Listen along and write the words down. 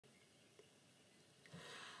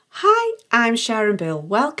Hi, I'm Sharon Bill.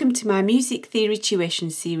 Welcome to my Music Theory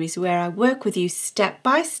tuition series where I work with you step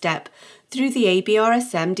by step through the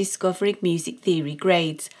ABRSM Discovering Music Theory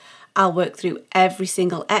grades. I'll work through every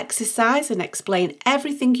single exercise and explain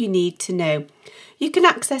everything you need to know. You can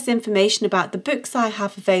access information about the books I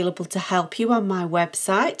have available to help you on my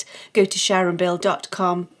website. Go to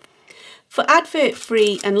sharonbill.com. For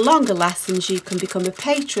advert-free and longer lessons, you can become a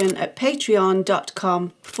patron at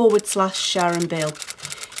patreon.com/SharonBill.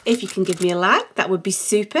 If you can give me a like, that would be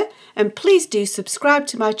super, and please do subscribe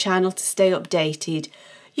to my channel to stay updated.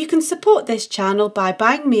 You can support this channel by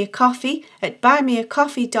buying me a coffee at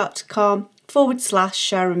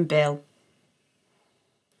buymeacoffee.com/SharonBill.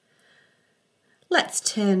 Let's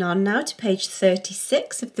turn on now to page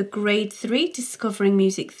 36 of the Grade 3 Discovering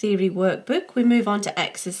Music Theory workbook. We move on to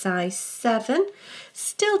exercise 7,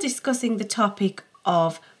 still discussing the topic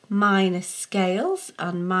of minor scales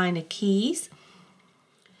and minor keys.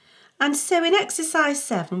 And so in exercise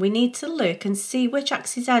 7, we need to look and see which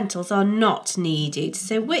accidentals are not needed.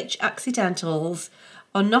 So which accidentals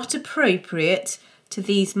are not appropriate to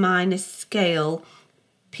these minor scale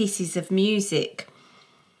pieces of music.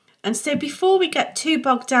 And so before we get too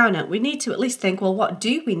bogged down in it, we need to at least think, well, what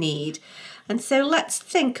do we need? And so let's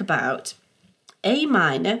think about A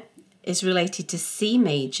minor is related to C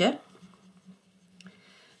major,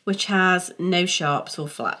 which has no sharps or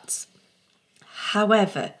flats.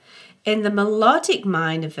 However, in the melodic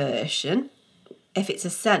minor version, if it's a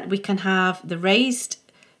we can have the raised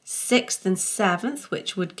 6th and 7th,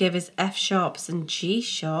 which would give us F sharps and G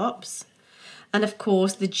sharps. And of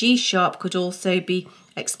course, the G sharp could also be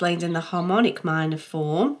explained in the harmonic minor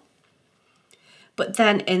form. But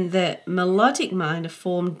then in the melodic minor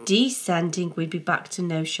form, descending, we'd be back to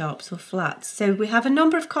no sharps or flats. So we have a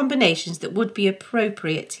number of combinations that would be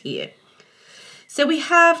appropriate here. So we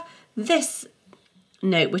have this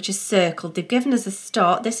note which is circled. They've given us a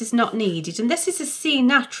start. This is not needed, and this is a C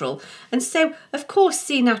natural, and so of course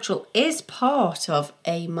C natural is part of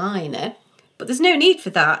A minor, but there's no need for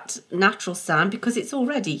that natural sound because it's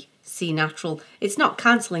already C natural. It's not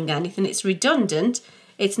cancelling anything, it's redundant,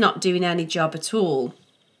 it's not doing any job at all.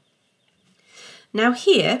 Now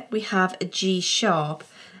here we have a G sharp,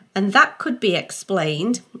 and that could be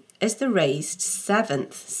explained as the raised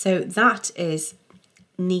 7th, so that is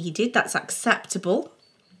needed, that's acceptable.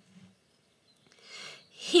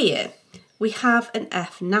 Here we have an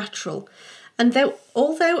F natural, and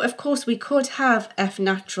although of course we could have F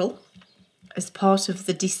natural as part of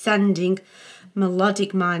the descending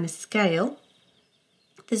melodic minor scale,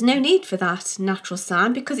 there's no need for that natural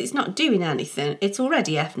sound because it's not doing anything. It's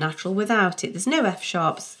already F natural without it. There's no F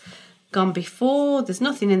sharps gone before, there's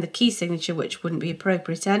nothing in the key signature which wouldn't be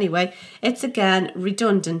appropriate anyway. It's again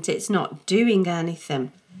redundant, it's not doing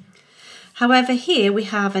anything. However, here we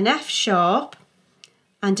have an F sharp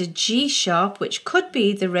and a G sharp, which could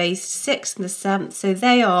be the raised 6th and the 7th, so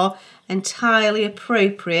they are entirely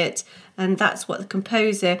appropriate, and that's what the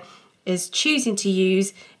composer is choosing to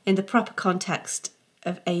use in the proper context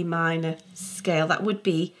of A minor scale. That would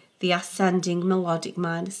be the ascending melodic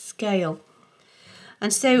minor scale.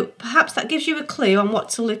 And so perhaps that gives you a clue on what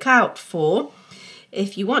to look out for.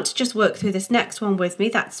 If you want to just work through this next one with me,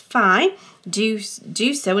 that's fine. Do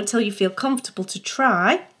so until you feel comfortable to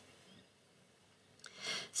try.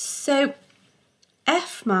 So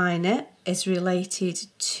F minor is related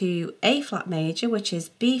to A flat major, which is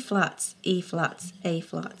B flats, E flats, A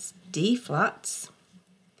flats, D flats.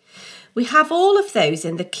 We have all of those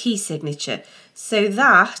in the key signature, so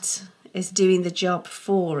that is doing the job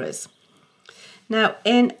for us. Now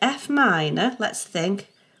in F minor, let's think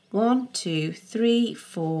 1, 2, 3,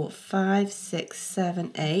 4, 5, 6,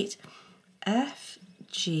 7, 8, F,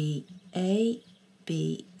 G, A,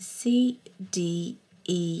 B, C, D,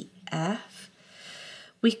 E, F.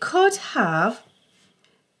 We could have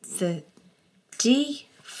the D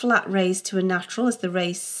flat raised to a natural as the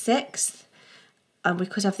raised 6th, and we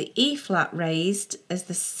could have the E flat raised as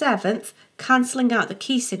the 7th, cancelling out the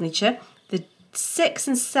key signature. The 6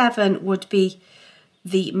 and 7 would be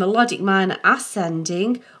the melodic minor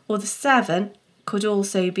ascending, or the 7 could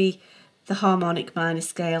also be the harmonic minor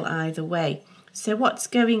scale either way. So what's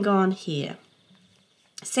going on here?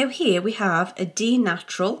 So here we have a D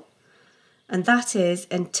natural, and that is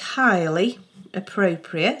entirely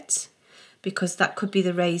appropriate because that could be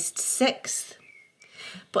the raised 6th.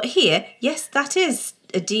 But here, yes, that is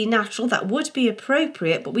a D natural, that would be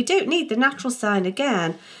appropriate, but we don't need the natural sign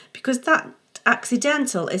again because that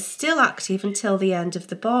accidental is still active until the end of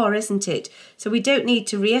the bar, isn't it? So we don't need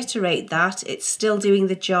to reiterate that, it's still doing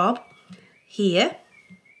the job here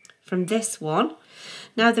from this one.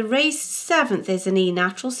 Now the raised seventh is an E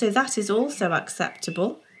natural, so that is also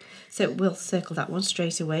acceptable. So we'll circle that one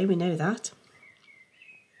straight away, we know that.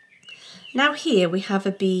 Now here we have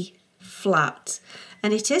a B flat,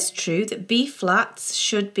 and it is true that B flats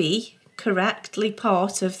should be correctly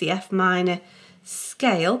part of the F minor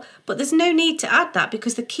scale, but there's no need to add that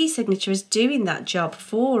because the key signature is doing that job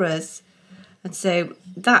for us. And so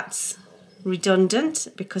that's redundant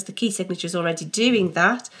because the key signature is already doing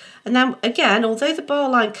that. And then again, although the bar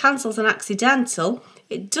line cancels an accidental,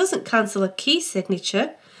 it doesn't cancel a key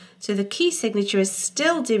signature. So the key signature is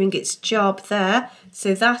still doing its job there,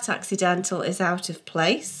 so that accidental is out of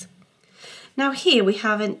place. Now here we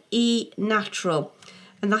have an E natural,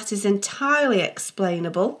 and that is entirely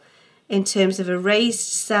explainable in terms of a raised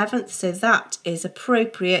seventh, so that is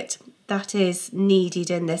appropriate, that is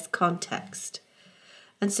needed in this context.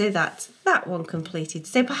 And so that's that one completed.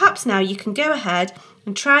 So perhaps now you can go ahead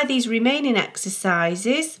and try these remaining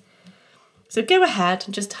exercises. So go ahead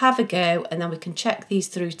and just have a go, and then we can check these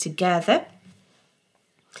through together.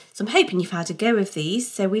 So I'm hoping you've had a go of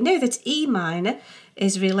these. So we know that E minor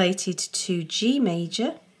is related to G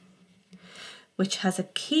major, which has a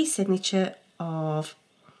key signature of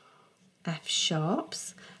F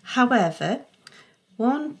sharps. However,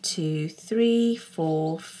 1, 2, 3,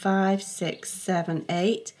 4, 5, 6, 7,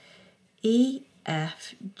 8, E,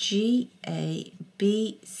 F, G, A,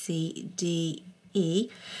 B, C, D, E.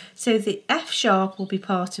 So the F sharp will be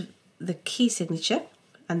part of the key signature,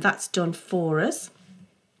 and that's done for us.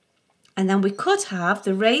 And then we could have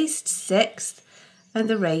the raised sixth and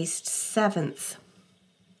the raised seventh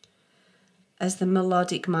as the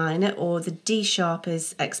melodic minor, or the D sharp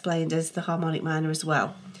is explained as the harmonic minor as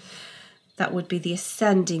well. That would be the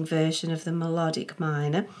ascending version of the melodic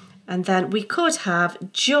minor. And then we could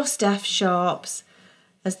have just F sharps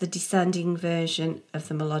as the descending version of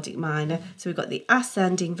the melodic minor. So we've got the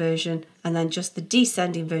ascending version and then just the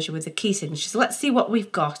descending version with the key signature. So let's see what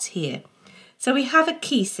we've got here. So we have a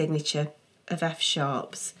key signature of F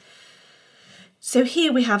sharps. So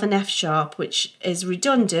here we have an F sharp, which is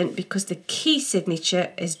redundant because the key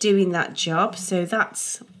signature is doing that job, so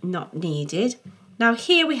that's not needed. Now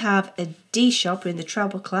here we have a D sharp in the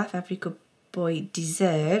treble clef, every good boy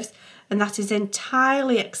deserves, and that is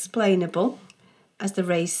entirely explainable as the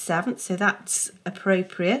raised seventh, so that's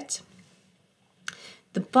appropriate.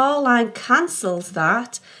 The bar line cancels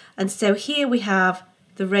that, and so here we have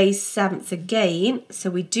the raised seventh again, so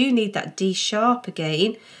we do need that D sharp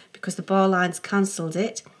again because the bar line's cancelled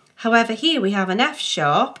it. However, here we have an F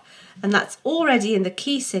sharp, and that's already in the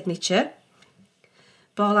key signature.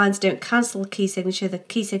 Bar lines don't cancel the key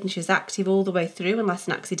signature is active all the way through unless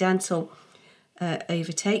an accidental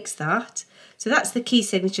overtakes that. So that's the key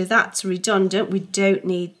signature, that's redundant, we don't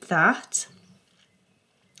need that.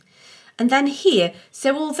 And then here,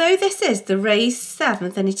 so although this is the raised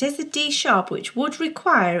seventh and it is a D sharp, which would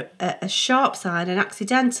require a sharp sign, an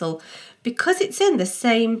accidental, because it's in the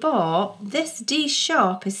same bar, this D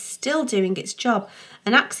sharp is still doing its job.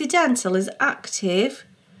 An accidental is active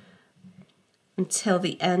until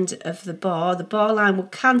the end of the bar line will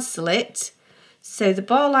cancel it. So the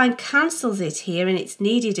bar line cancels it here and it's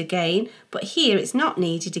needed again, but here it's not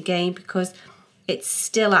needed again because it's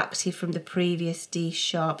still active from the previous D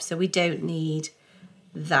sharp, so we don't need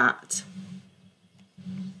that.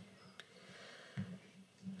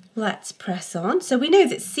 Let's press on. So we know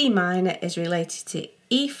that C minor is related to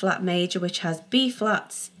E flat major, which has B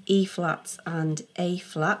flats, E flats and A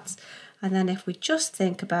flats. And then if we just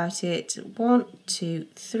think about it, 1, 2,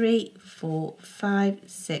 3, 4, 5,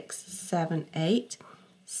 6, 7, 8,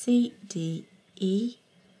 C, D, E,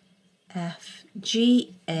 F,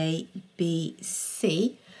 G, A, B,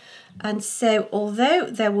 C. And so although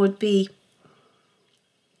there would be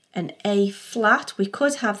an A flat, we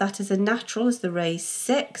could have that as a natural as the raised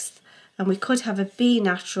sixth, and we could have a B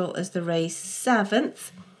natural as the raised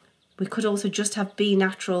seventh. We could also just have B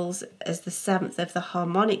naturals as the seventh of the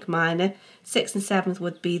harmonic minor. Sixth and seventh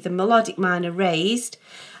would be the melodic minor raised,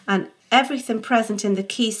 and everything present in the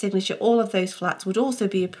key signature, all of those flats would also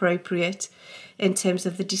be appropriate in terms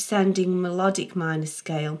of the descending melodic minor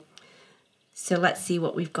scale. So let's see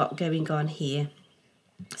what we've got going on here.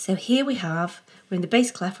 So here we're in the bass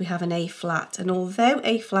clef, we have an A flat, and although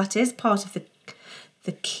A flat is part of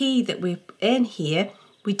the key that we're in here,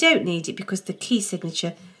 we don't need it because the key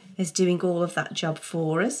signature is doing all of that job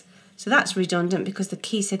for us. So that's redundant because the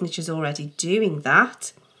key signature is already doing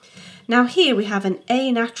that. Now here we have an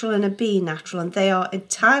A natural and a B natural, and they are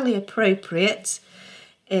entirely appropriate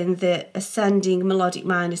in the ascending melodic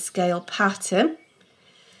minor scale pattern.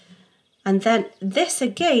 And then this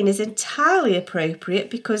again is entirely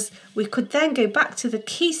appropriate because we could then go back to the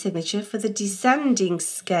key signature for the descending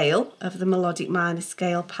scale of the melodic minor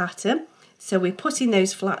scale pattern. So we're putting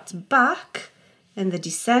those flats back in the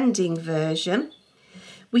descending version.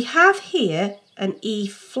 We have here an E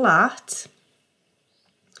flat.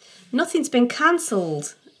 Nothing's been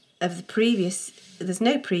cancelled of the previous, there's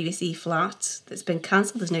no previous E flat that's been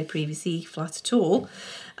cancelled, there's no previous E flat at all.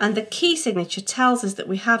 And the key signature tells us that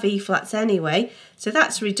we have E flats anyway, so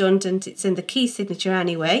that's redundant, it's in the key signature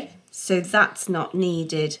anyway, so that's not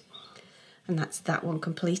needed. And that's that one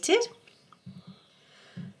completed.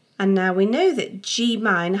 And now we know that G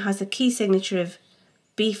minor has a key signature of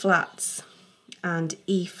B flats and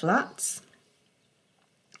E flats.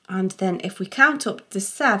 And then if we count up the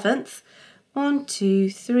 7th, 1, 2,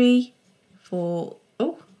 3, 4,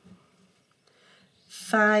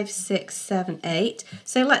 5, 6, 7, 8.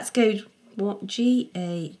 So let's go what G,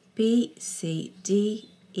 A, B, C, D,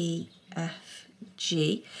 E, F,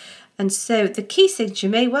 G. And so the key signature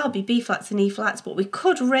may well be B flats and E flats, but we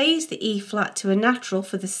could raise the E flat to a natural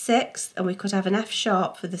for the 6th, and we could have an F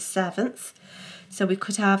sharp for the 7th. So we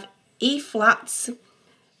could have E flats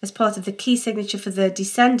as part of the key signature for the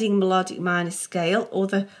descending melodic minor scale or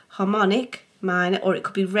the harmonic minor, or it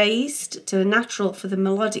could be raised to a natural for the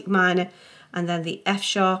melodic minor, and then the F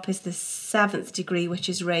sharp is the 7th degree, which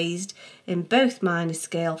is raised in both minor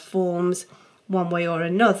scale forms one way or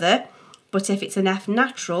another. But if it's an F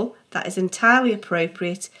natural, that is entirely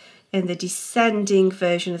appropriate in the descending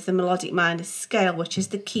version of the melodic minor scale, which is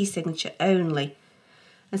the key signature only.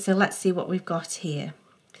 And so let's see what we've got here.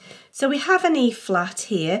 So we have an E flat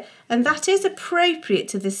here, and that is appropriate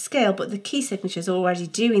to this scale, but the key signature is already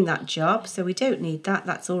doing that job, so we don't need that.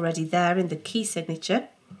 That's already there in the key signature.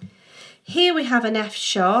 Here we have an F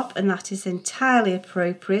sharp, and that is entirely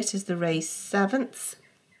appropriate as the raised 7th.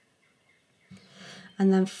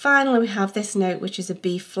 And then finally we have this note, which is a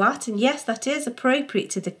B flat, and yes, that is appropriate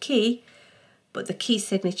to the key, but the key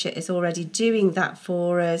signature is already doing that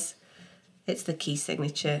for us. It's the key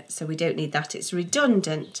signature, so we don't need that, it's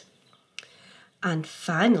redundant. And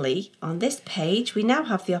finally, on this page, we now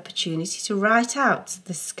have the opportunity to write out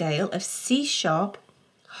the scale of C sharp,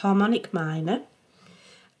 harmonic minor,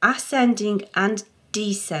 ascending and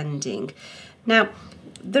descending. Now,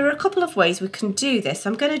 there are a couple of ways we can do this.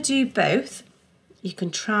 I'm going to do both. You can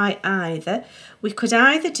try either. We could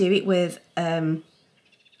either do it with a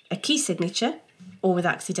key signature or with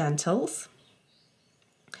accidentals.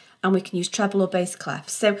 And we can use treble or bass clef.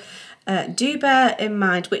 So do bear in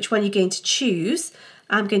mind which one you're going to choose.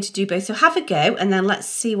 I'm going to do both. So have a go and then let's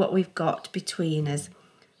see what we've got between us.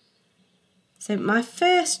 So my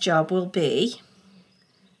first job will be,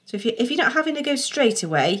 so if you're not having to go straight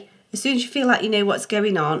away, as soon as you feel like you know what's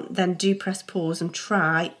going on, then do press pause and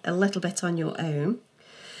try a little bit on your own.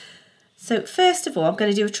 So first of all, I'm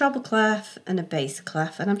going to do a treble clef and a bass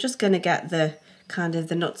clef, and I'm just going to get the kind of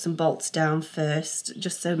the nuts and bolts down first,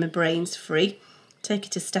 just so my brain's free. Take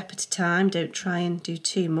it a step at a time, don't try and do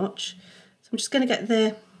too much. So I'm just going to get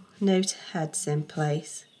the note heads in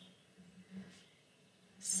place.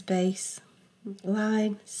 Space,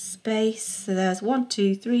 line, space. So there's 1,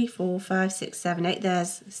 2, 3, 4, 5, 6, 7, 8.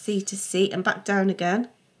 There's C to C, and back down again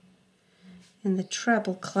in the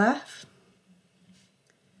treble clef.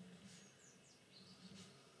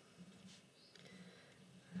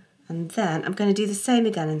 And then I'm going to do the same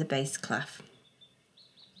again in the bass clef.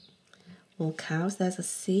 All cows, there's a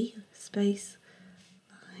C, space,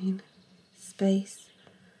 line, space,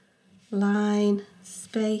 line,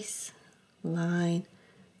 space, line,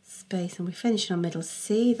 space. And we finish on middle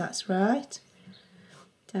C, that's right.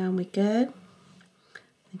 Down we go.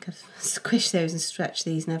 I think I've squished those and stretched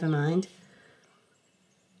these, never mind.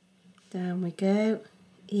 Down we go,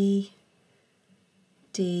 E,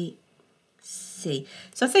 D, C.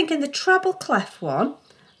 So I think in the treble clef one,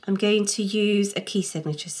 I'm going to use a key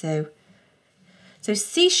signature. So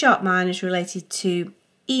C sharp minor is related to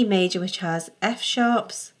E major, which has F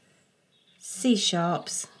sharps, C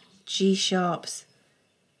sharps, G sharps,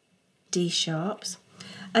 D sharps.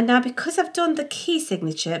 And now because I've done the key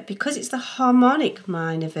signature, because it's the harmonic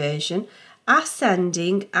minor version,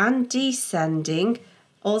 ascending and descending,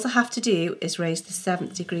 all I have to do is raise the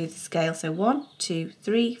 7th degree of the scale. So 1, 2,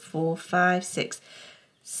 3, 4, 5, 6,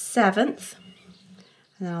 7th.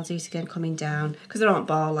 And then I'll do it again coming down, because there aren't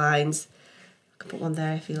bar lines. I can put one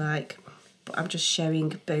there if you like, but I'm just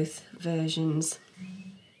showing both versions.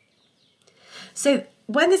 So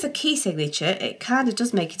when there's a key signature, it kind of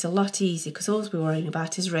does make it a lot easier, because all we're worrying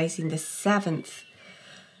about is raising the 7th.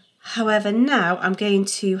 However, now I'm going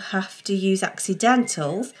to have to use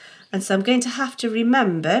accidentals, and so I'm going to have to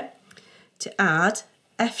remember to add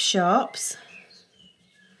F sharps,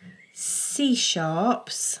 C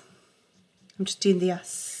sharps. I'm just doing the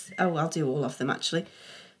S. Oh, I'll do all of them actually.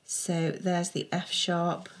 So there's the F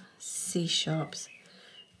sharp, C sharps,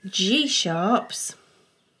 G sharps,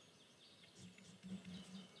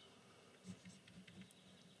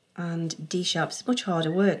 and D sharps. It's much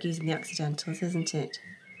harder work using the accidentals, isn't it?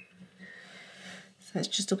 So let's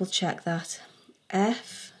just double check that.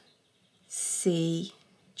 F, C,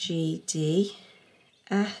 G, D,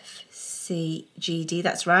 F, C, G, D,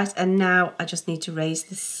 that's right. And now I just need to raise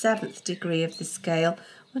the 7th degree of the scale.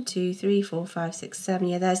 1, 2, 3, 4, 5, 6, 7.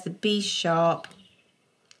 Yeah, there's the B sharp.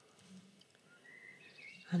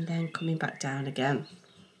 And then coming back down again.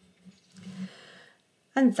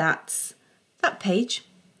 And that's that page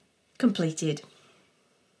completed.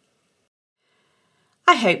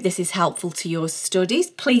 I hope this is helpful to your studies.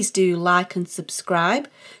 Please do like and subscribe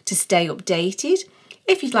to stay updated.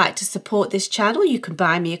 If you'd like to support this channel, you can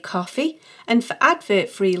buy me a coffee, and for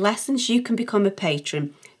advert-free lessons, you can become a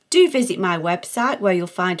patron. Do visit my website where you'll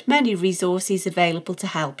find many resources available to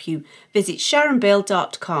help you. Visit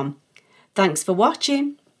sharonbill.com. Thanks for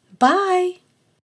watching. Bye.